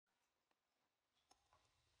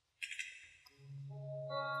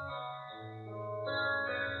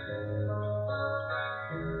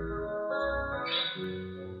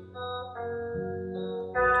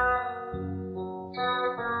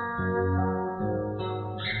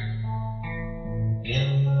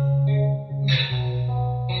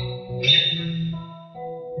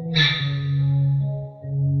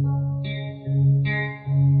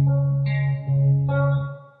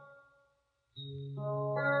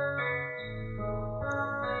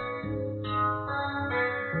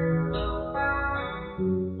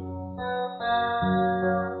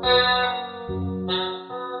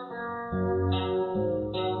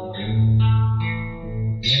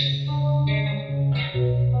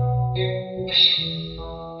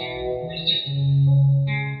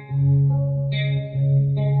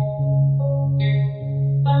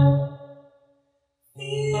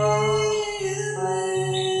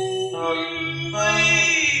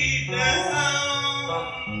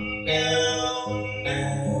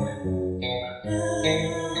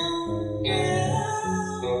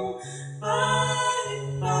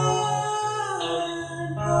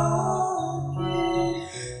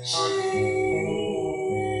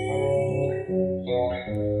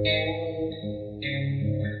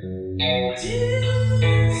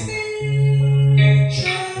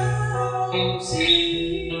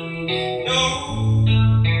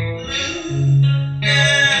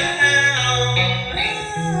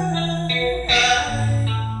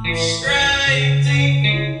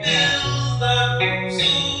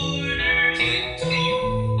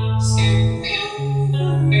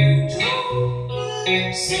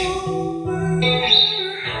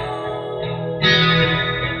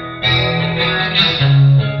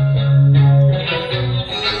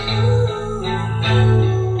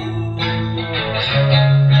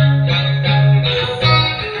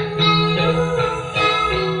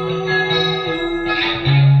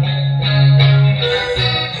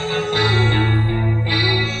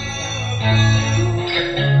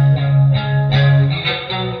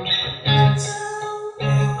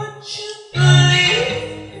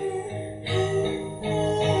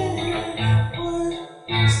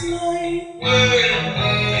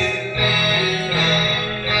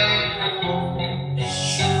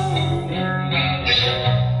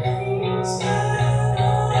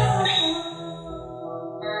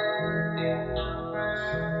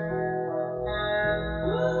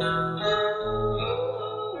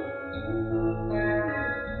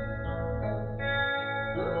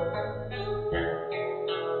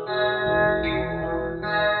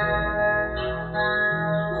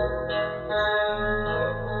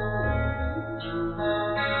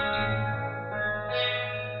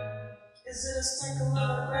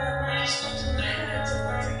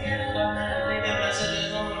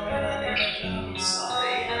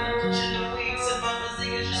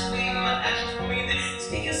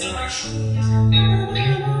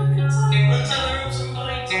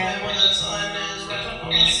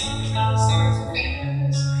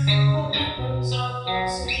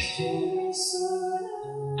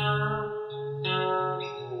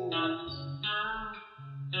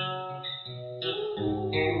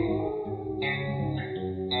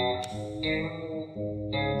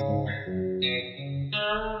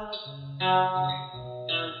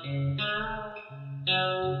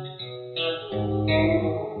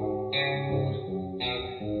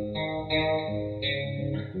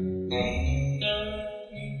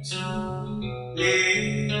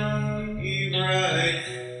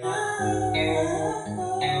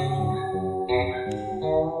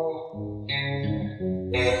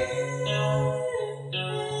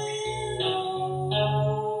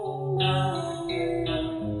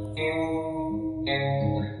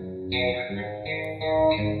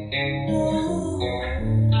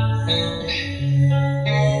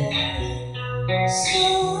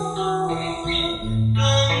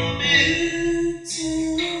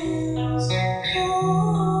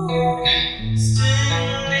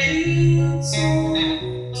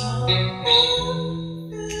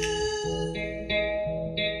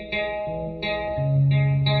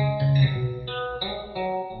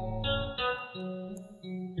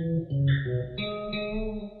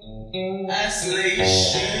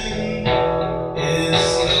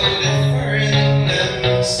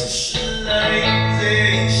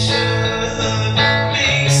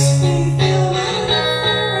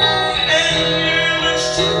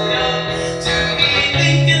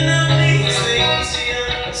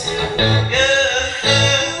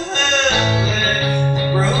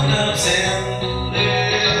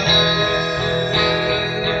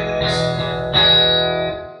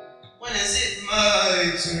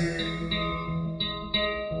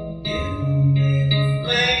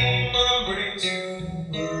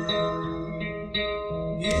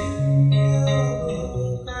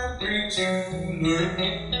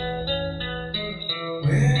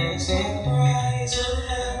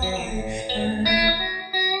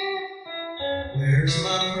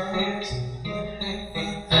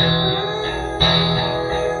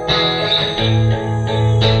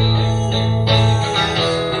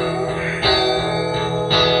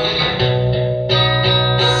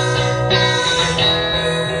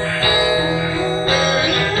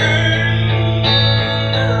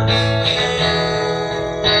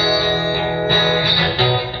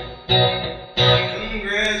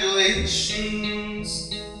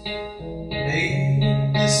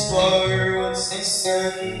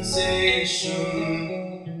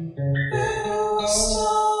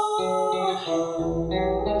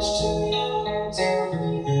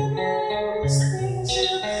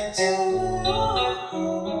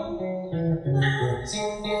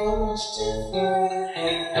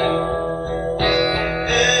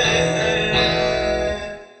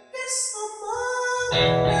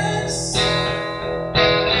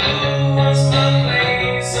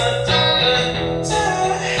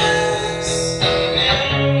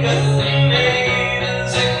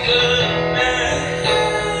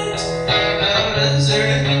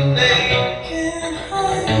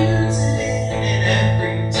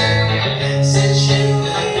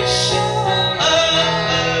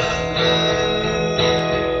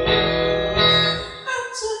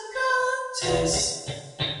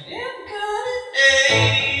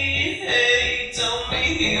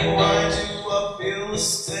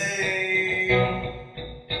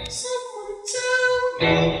Someone tell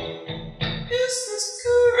me, is this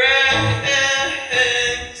correct?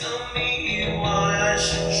 Tell me why I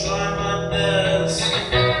should try my best.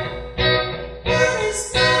 What is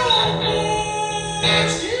that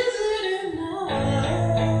best? Is it enough?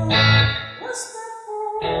 What's that for?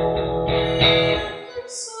 I'm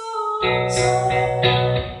so tired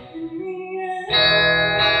in the end.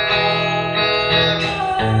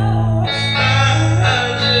 I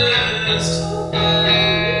just hope I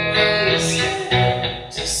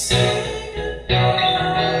to say goodbye.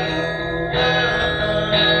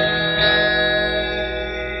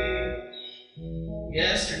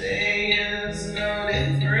 Yesterday is no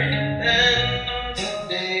different than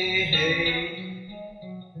today.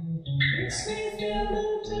 Makes me feel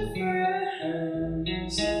indifferent.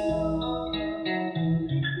 So make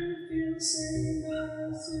me feel same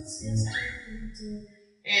as it's yesterday.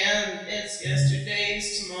 And it's yesterday's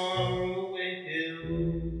tomorrow with you.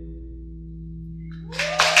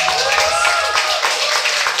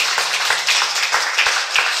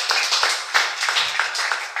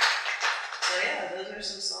 So yeah, those are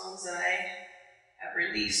some songs that I have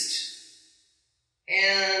released.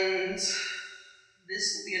 And this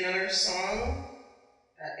will be another song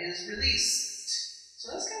that is released.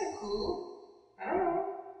 So that's kind of cool. I don't know.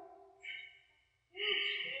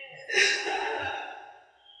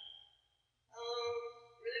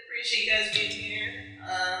 Really appreciate you guys being here.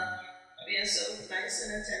 Being so nice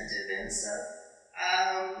and attentive and stuff.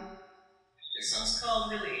 This song's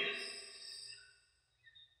called Relief.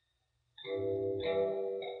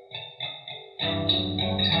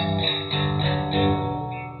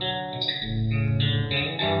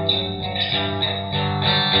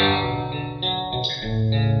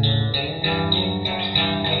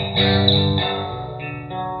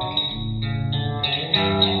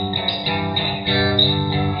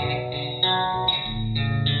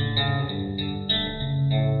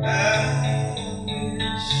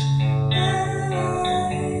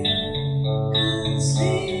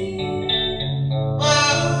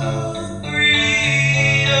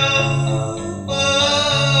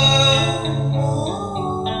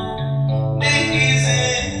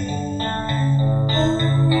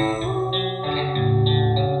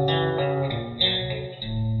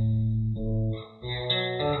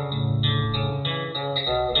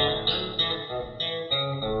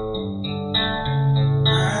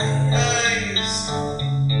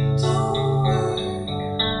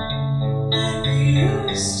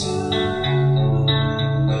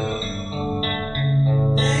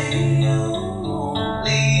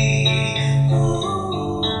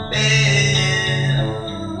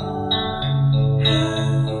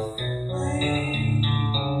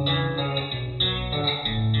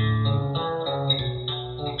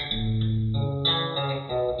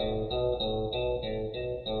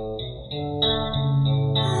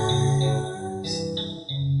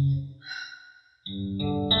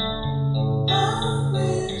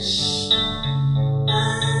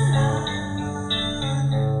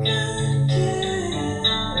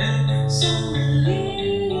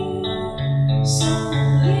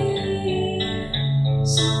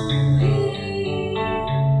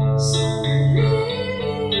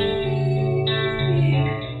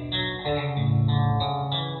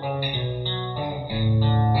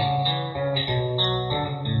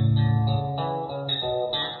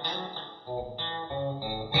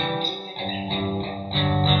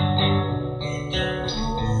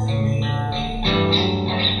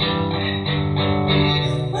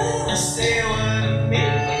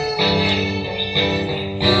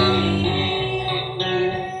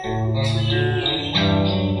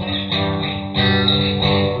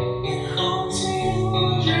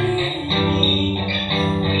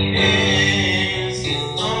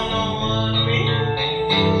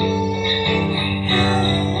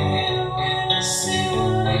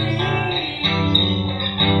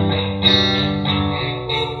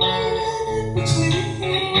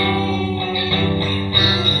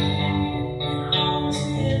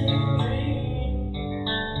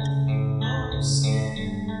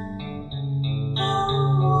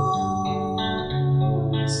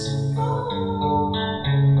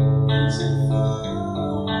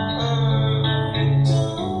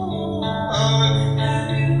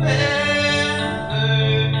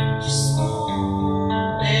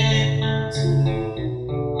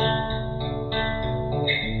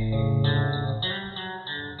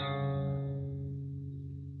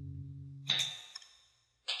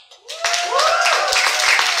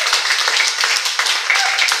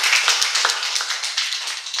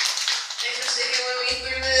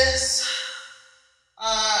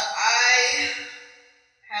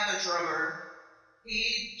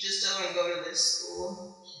 He just doesn't go to this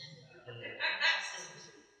school.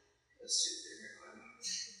 Let's do a different one.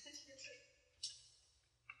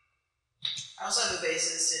 I also have a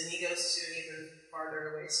bassist, and he goes to an even farther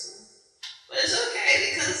away school. But it's okay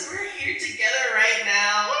because we're here together right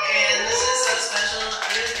now, and this is so special. I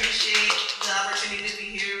really appreciate the opportunity to be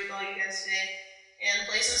here with all you guys today and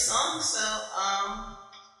play some songs. So,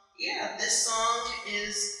 yeah, this song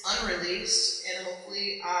is unreleased, and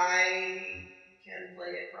hopefully I can play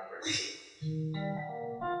it properly.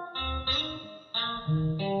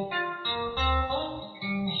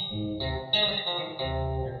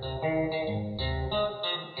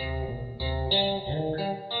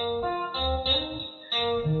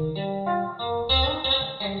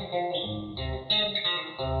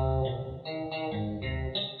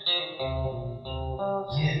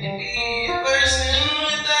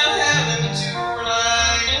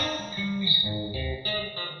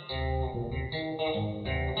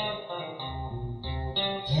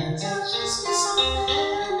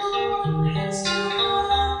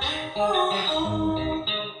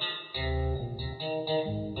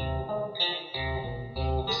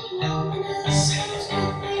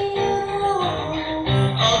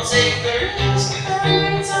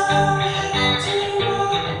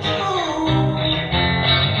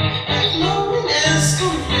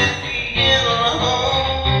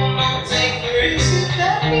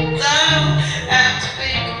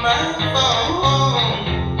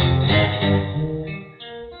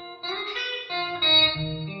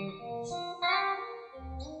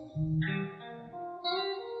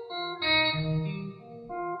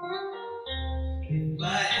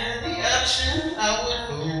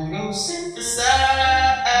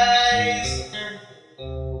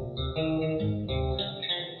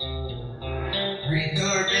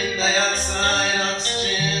 Carbon dioxide,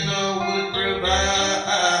 oxygen, or would provide.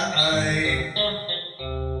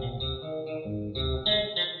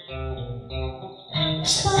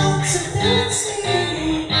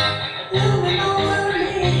 Responsibility looming over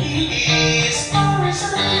me. As far as I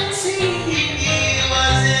can see,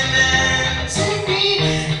 wasn't meant to be.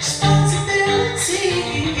 Responsibility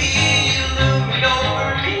looming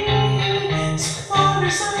over me. As far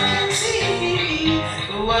as I can see,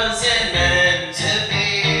 wasn't meant to be.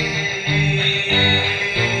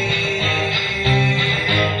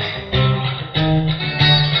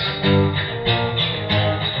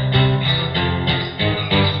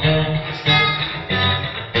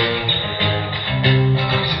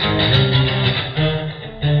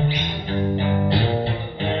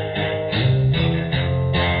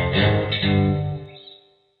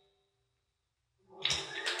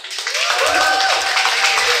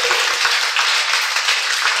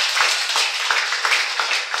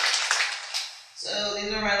 So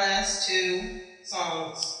these are my last two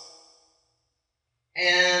songs.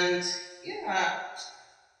 And yeah,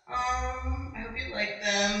 I hope you like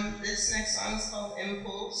them. This next song is called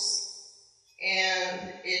Impulse.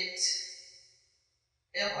 And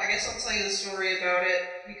I guess I'll tell you the story about it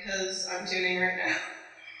because I'm tuning right now.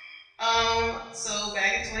 So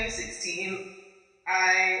back in 2016,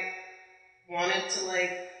 I wanted to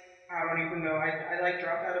I don't even know, I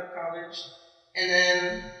dropped out of college. And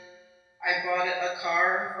then I bought a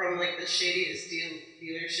car from the shadiest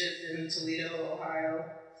dealership in Toledo, Ohio,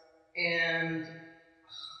 and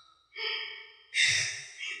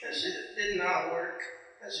that shit did not work.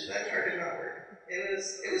 That car did not work.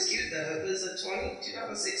 It was cute though. It was a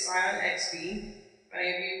 2006 Scion XB. If any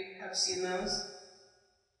of you have seen those.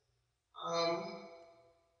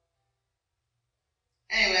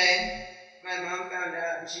 Anyway, my mom found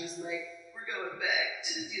out and she was like, "We're going back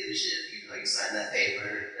to the dealership. You signed that paper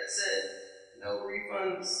that said no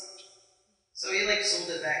refunds." So he sold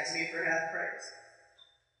it back to me for half price.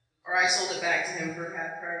 Or I sold it back to him for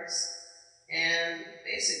half price. And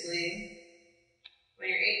basically, when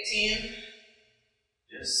you're 18,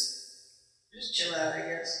 just chill out, I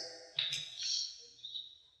guess.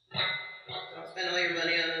 Don't spend all your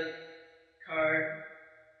money on a car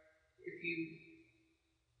if you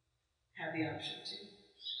have the option to.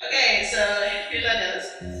 Okay, so here's how it goes.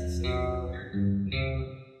 I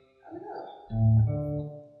don't know.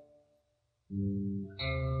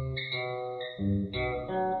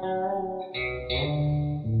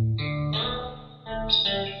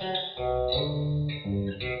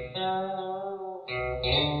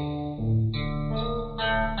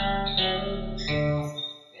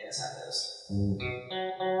 Okay, that's how it goes.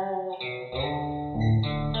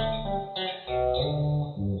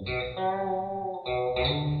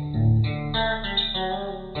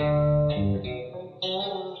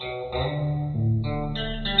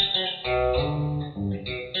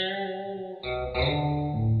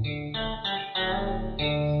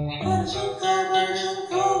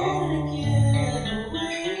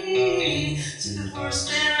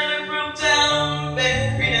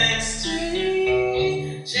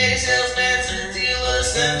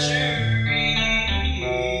 treasury.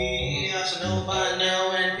 I should know by now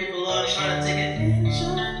when people are trying to take advantage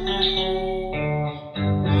of me.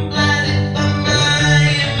 I'm blinded by my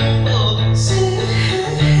impulses.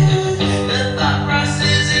 The thought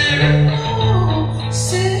process is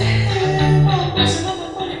repulsive.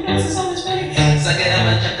 Suck it up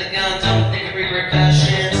and jump the gun, don't think of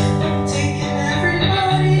repercussions. I'm taking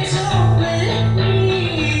everybody's home with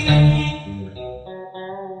me.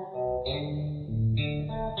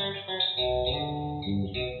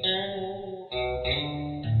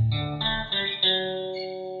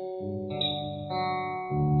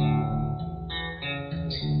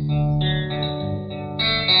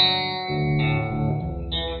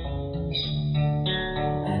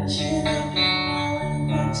 And shit up now and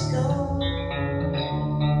got to go.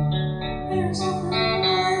 There's someone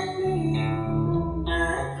like me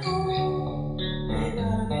back home. They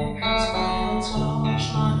gotta make cross my hands while I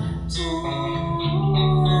wash my soul.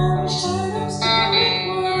 I wish time I'm still with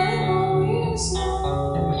what I always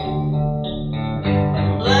know.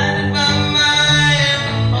 I'm blinded by my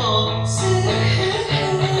impulses.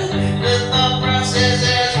 The thought process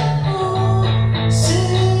is repulsive.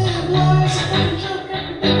 Lies and joke,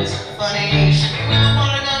 everything's funny. Should we really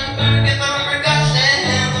wanna go and get the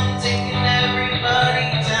repercussions? I'm taking everybody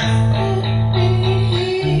down with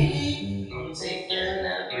me. I'm taking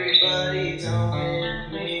everybody down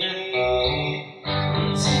with me.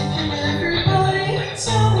 I'm taking everybody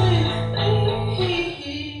down with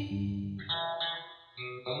me.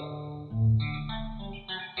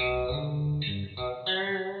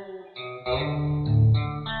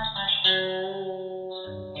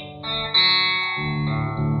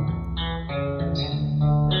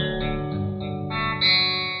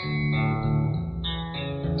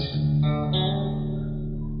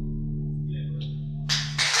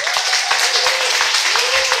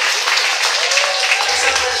 Thanks so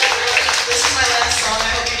much, everyone. This is my last song. I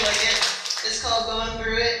hope you like it. It's called Going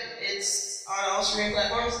Through It. It's on all streaming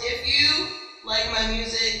platforms. If you like my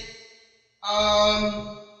music,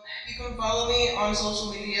 you can follow me on social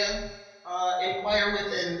media. Inquire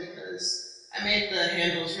within, because I made the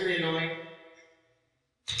handles really annoying.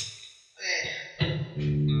 Okay.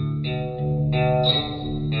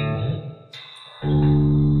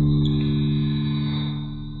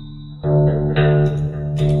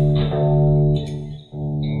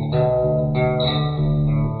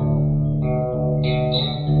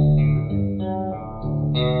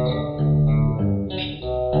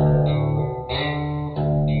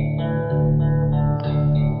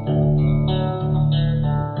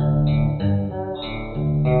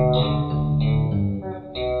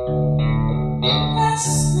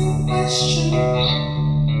 Ask me questions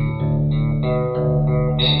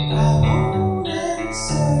I won't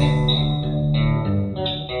answer.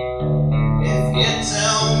 If you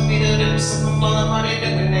tell me to do something while I'm already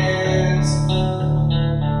doing it,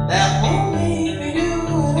 that won't